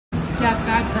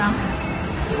Jakarta.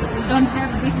 You don't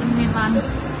have this in Milan,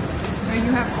 where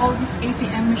you have all these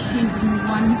ATM machines in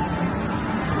one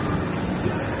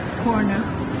corner.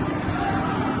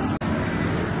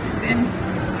 Then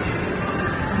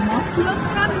Moslem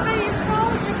country you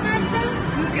call Jakarta.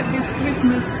 Look at these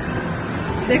Christmas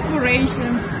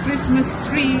decorations, Christmas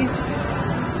trees.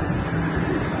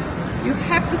 You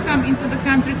have to come into the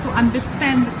country to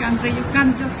understand the country. You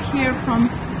can't just hear from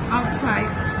outside.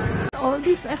 All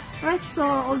this espresso,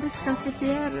 all this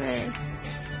cafetiere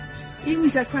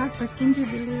in Jakarta, can you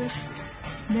believe it?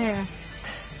 There,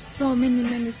 so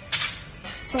many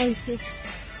choices.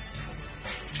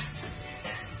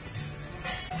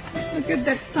 Look at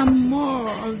that, some more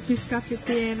of this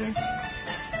cafetiere.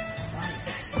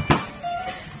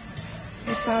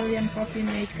 Italian coffee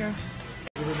maker.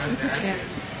 Look at that.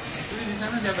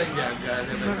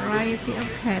 Variety of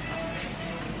hats.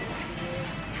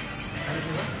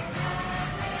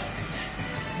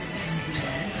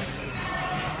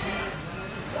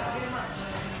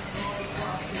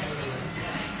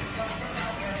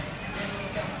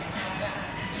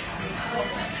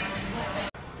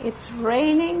 It's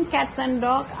raining cats and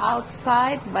dogs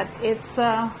outside, but it's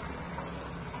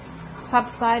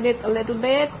subsided a little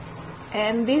bit.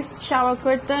 And this shower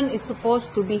curtain is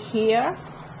supposed to be here,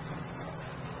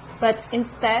 but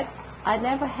instead I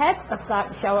never had a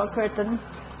shower curtain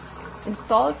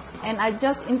installed, and I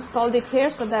just installed it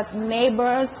here so that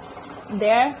neighbors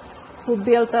there who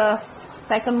built a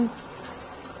second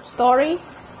story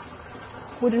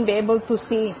wouldn't be able to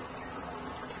see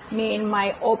me in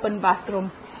my open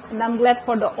bathroom. And I'm glad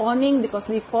for the awning, because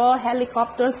before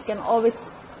helicopters can always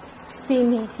see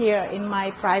me here in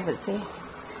my privacy.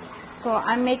 So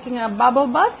I'm making a bubble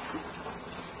bath.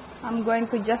 I'm going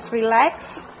to just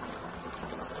relax.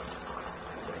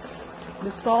 The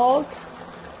salt,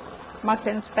 Marks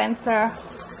and Spencer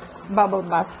bubble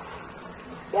bath.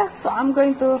 Yeah, so I'm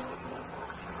going to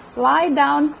lie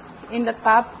down in the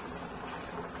tub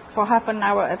for half an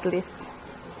hour at least.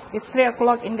 It's 3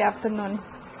 o'clock in the afternoon.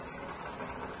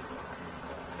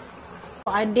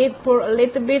 I did pour a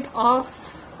little bit of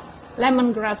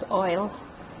lemongrass oil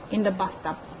in the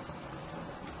bathtub.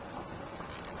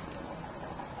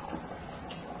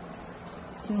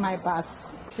 In my bath.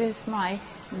 This is my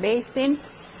basin.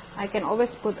 I can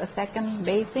always put a second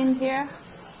basin here,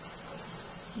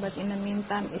 but in the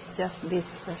meantime it's just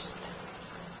this first.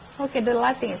 Okay, the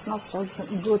lighting is not so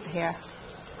good here.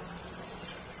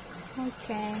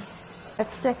 Okay,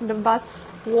 let's check the bath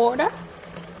water.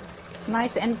 It's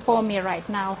nice and foamy right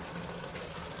now.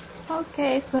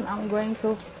 Okay, soon I'm going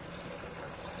to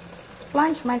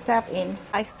plunge myself in.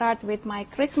 I start with my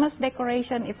Christmas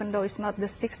decoration, even though it's not the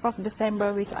 6th of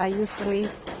December, which I usually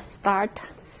start.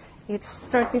 It's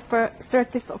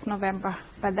 30th of November,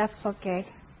 but that's okay.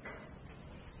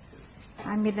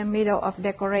 I'm in the middle of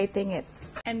decorating it.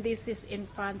 And this is in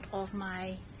front of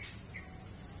my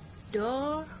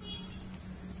door,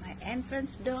 my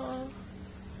entrance door.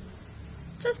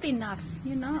 Just enough,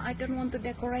 you know, I don't want to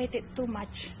decorate it too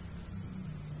much.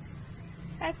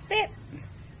 That's it.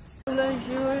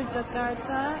 Leisure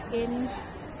Jakarta in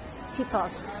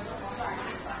Citos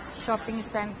shopping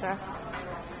center.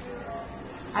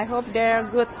 I hope they're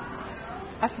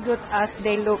as good as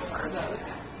they look.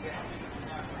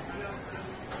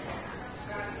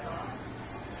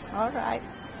 All right.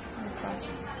 Okay.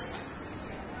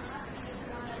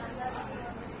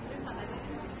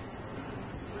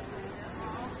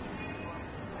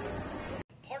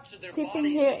 Sitting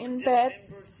here in bed,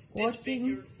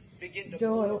 watching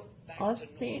Joel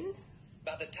Austin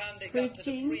by the time they got to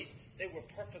the priest, they were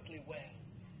perfectly well.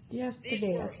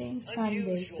 Yesterday, I think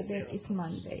Sunday, today is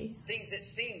Monday. Things that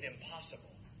seemed impossible.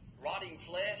 Rotting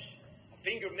flesh, a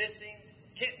finger missing,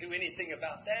 can't do anything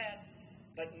about that,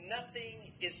 but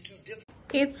nothing is too difficult.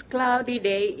 It's cloudy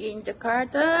day in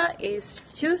Jakarta. It's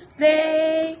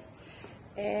Tuesday,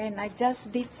 and I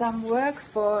just did some work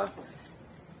for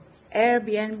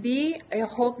Airbnb. I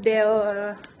hope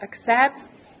they'll accept.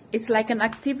 It's like an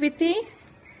activity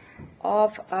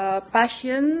of a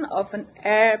passion of an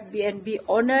Airbnb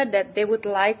owner that they would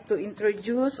like to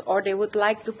introduce or they would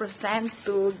like to present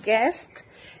to guests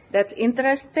that's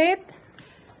interested,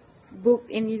 booked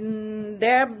in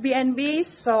their Airbnb.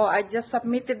 So I just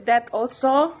submitted that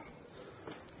also.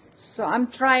 So I'm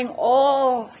trying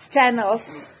all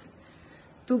channels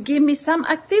to give me some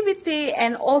activity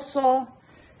and also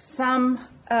some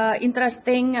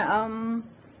interesting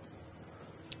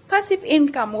passive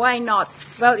income. Why not?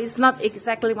 Well, it's not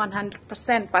exactly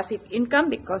 100% passive income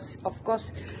because, of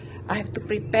course, I have to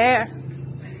prepare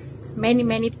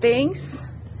many things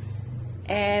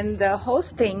and the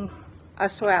hosting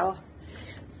as well.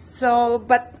 So,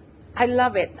 but I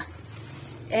love it.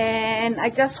 And I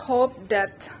just hope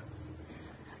that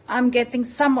I'm getting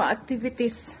summer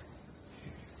activities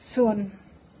soon,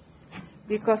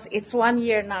 because it's 1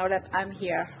 year now that I'm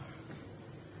here.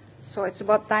 So it's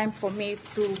about time for me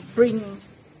to bring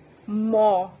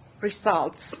more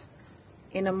results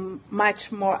in a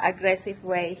much more aggressive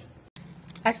way.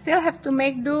 I still have to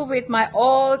make do with my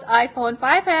old iPhone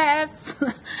 5S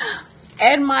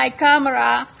and my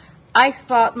camera. I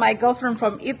thought my girlfriend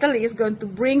from Italy is going to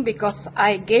bring, because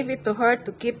I gave it to her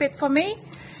to keep it for me.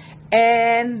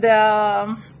 And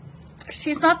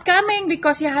she's not coming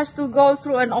because she has to go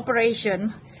through an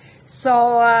operation.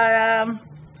 So I'm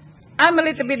a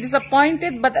little bit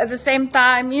disappointed, but at the same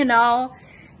time, you know,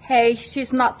 hey,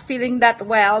 she's not feeling that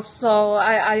well, so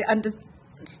I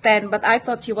understand. But I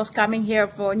thought she was coming here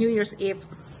for New Year's Eve,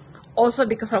 also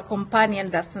because her companion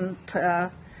doesn't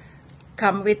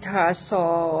come with her,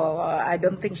 so I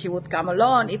don't think she would come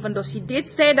alone, even though she did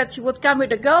say that she would come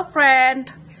with a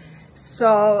girlfriend.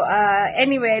 So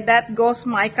anyway, that goes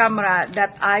my camera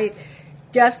that I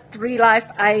just realized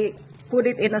I put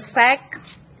it in a sack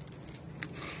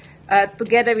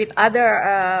together with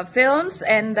other films,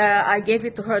 and I gave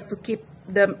it to her to keep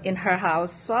them in her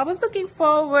house. So I was looking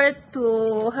forward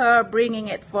to her bringing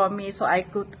it for me, so I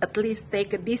could at least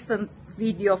take a decent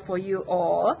video for you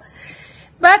all.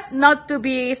 But not to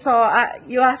be, so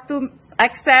you have to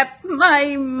accept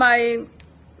my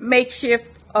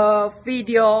makeshift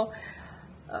video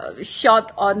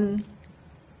shot on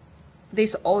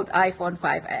this old iPhone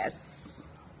 5S.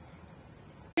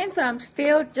 Since I'm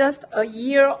still just a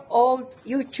year-old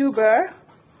YouTuber,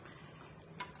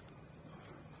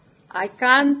 I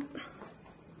can't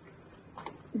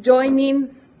join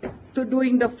in to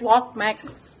doing the vlog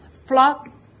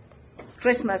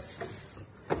Christmas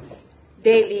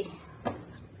daily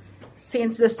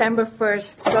since December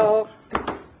 1st. So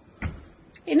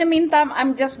in the meantime,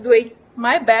 I'm just doing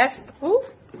my best. Ooh,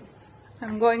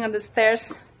 I'm going on the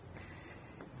stairs,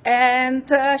 and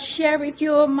share with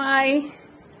you my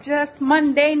just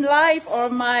mundane life, or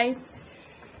my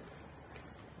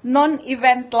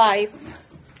non-event life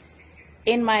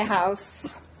in my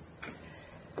house.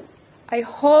 I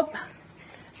hope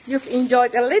you've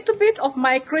enjoyed a little bit of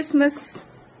my Christmas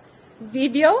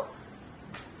video,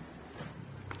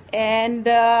 and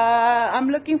I'm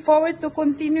looking forward to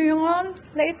continuing on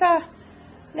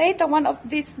later one of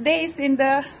these days in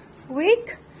the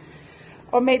week,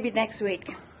 or maybe next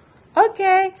week.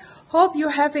 Okay, hope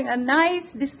you're having a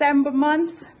nice December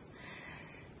month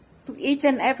to each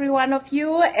and every one of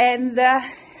you, and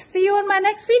see you in my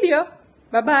next video.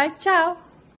 Bye bye, ciao.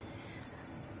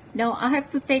 Now I have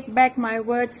to take back my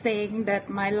word saying that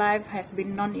my life has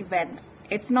been non-event.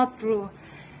 It's not true.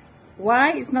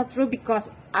 Why it's not true?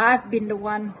 Because I've been the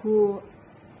one who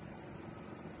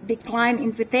declined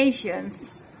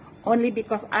invitations, only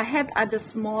because I had other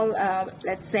small,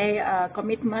 let's say,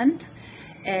 commitment,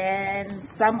 and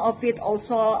some of it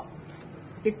also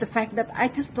is the fact that I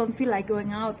just don't feel like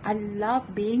going out. I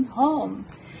love being home,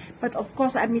 but of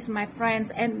course I miss my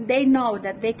friends, and they know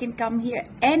that they can come here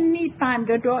anytime.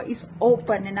 The door is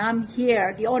open and I'm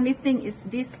here. The only thing is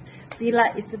this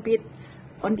villa is a bit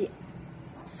on the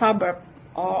suburb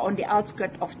or on the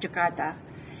outskirts of Jakarta,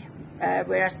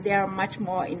 whereas they are much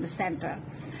more in the center.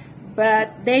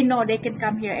 But they know they can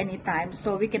come here anytime,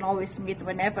 so we can always meet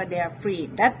whenever they are free.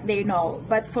 That they know.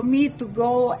 But for me to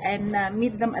go and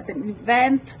meet them at an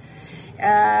event,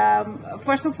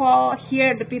 first of all,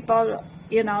 here the people,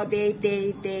 you know,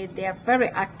 they are very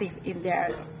active in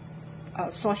their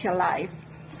social life,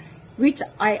 which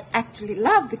I actually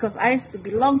love, because I used to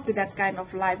belong to that kind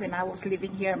of life when I was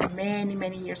living here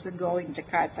many years ago in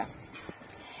Jakarta.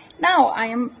 Now I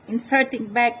am inserting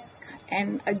back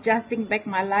and adjusting back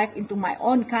my life into my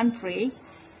own country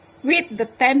with the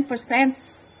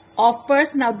 10% of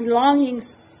personal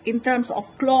belongings in terms of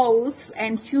clothes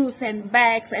and shoes and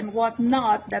bags and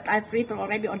whatnot that I've written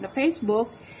already on the Facebook.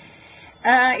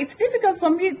 It's difficult for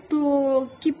me to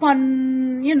keep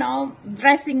on, you know,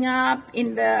 dressing up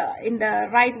in the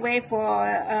right way for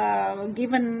a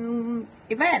given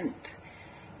event,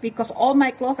 because all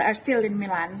my clothes are still in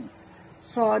Milan.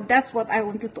 So that's what I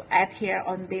wanted to add here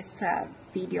on this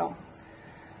video.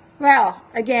 Well,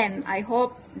 again, I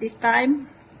hope this time,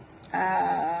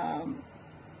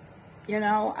 you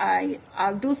know,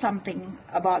 I'll do something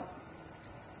about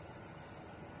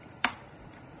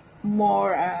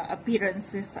more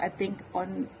appearances, I think,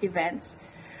 on events.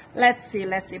 Let's see,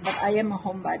 but I am a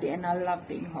homebody and I love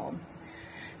being home.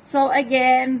 So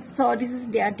again, so this is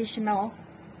the additional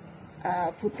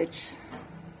footage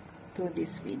to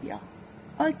this video.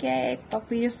 Okay, talk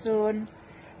to you soon.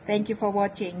 Thank you for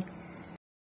watching.